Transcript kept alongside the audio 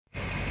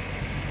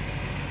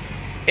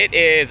It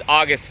is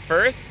August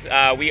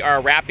 1st. We are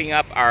wrapping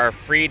up our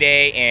free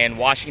day in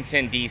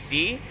Washington,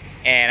 D.C.,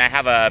 and I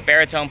have a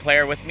baritone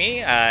player with me.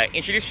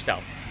 Introduce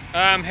yourself.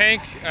 I'm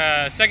Hank,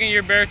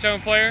 second-year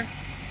baritone player.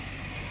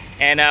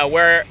 And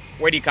where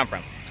do you come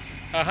from?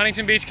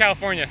 Huntington Beach,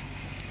 California.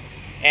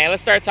 And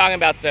let's start talking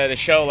about the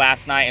show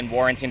last night in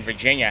Warrenton,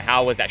 Virginia.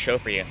 How was that show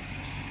for you?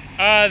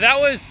 That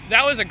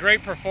was a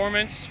great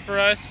performance for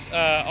us.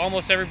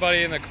 Almost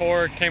everybody in the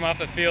Corps came off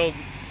the field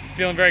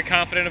feeling very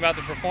confident about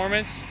the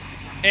performance.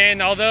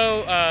 And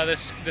although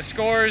the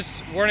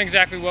scores weren't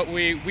exactly what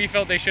we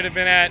felt they should have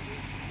been at,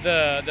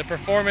 the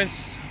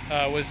performance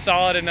was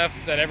solid enough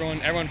that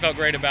everyone felt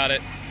great about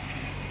it.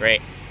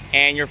 Great.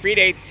 And your free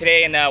day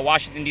today in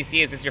Washington,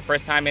 D.C., is this your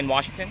first time in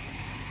Washington?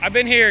 I've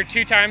been here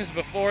 2 times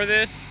before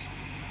this.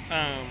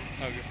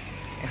 Okay.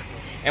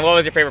 And what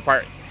was your favorite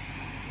part?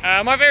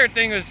 My favorite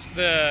thing was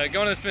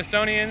going to the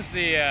Smithsonian's.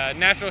 The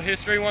natural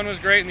history one was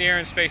great, and the air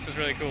and space was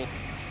really cool.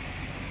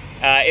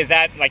 Is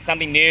that like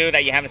something new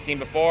that you haven't seen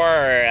before,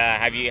 or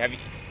have you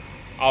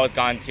always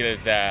gone to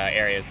those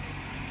areas?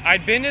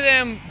 I'd been to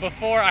them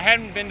before. I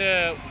hadn't been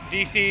to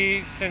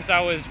DC since I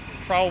was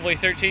probably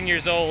 13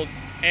 years old,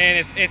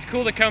 and it's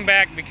cool to come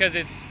back because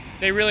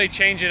they really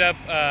change it up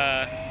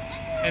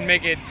and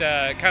make it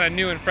kind of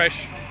new and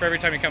fresh for every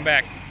time you come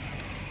back.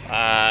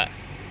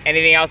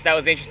 Anything else that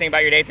was interesting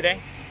about your day today?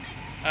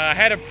 I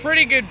had a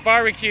pretty good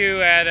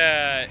barbecue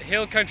at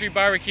Hill Country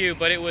Barbecue,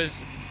 but it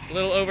was a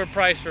little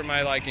overpriced for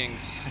my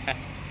likings.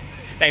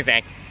 Thanks,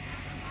 Hank.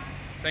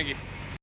 Thank you.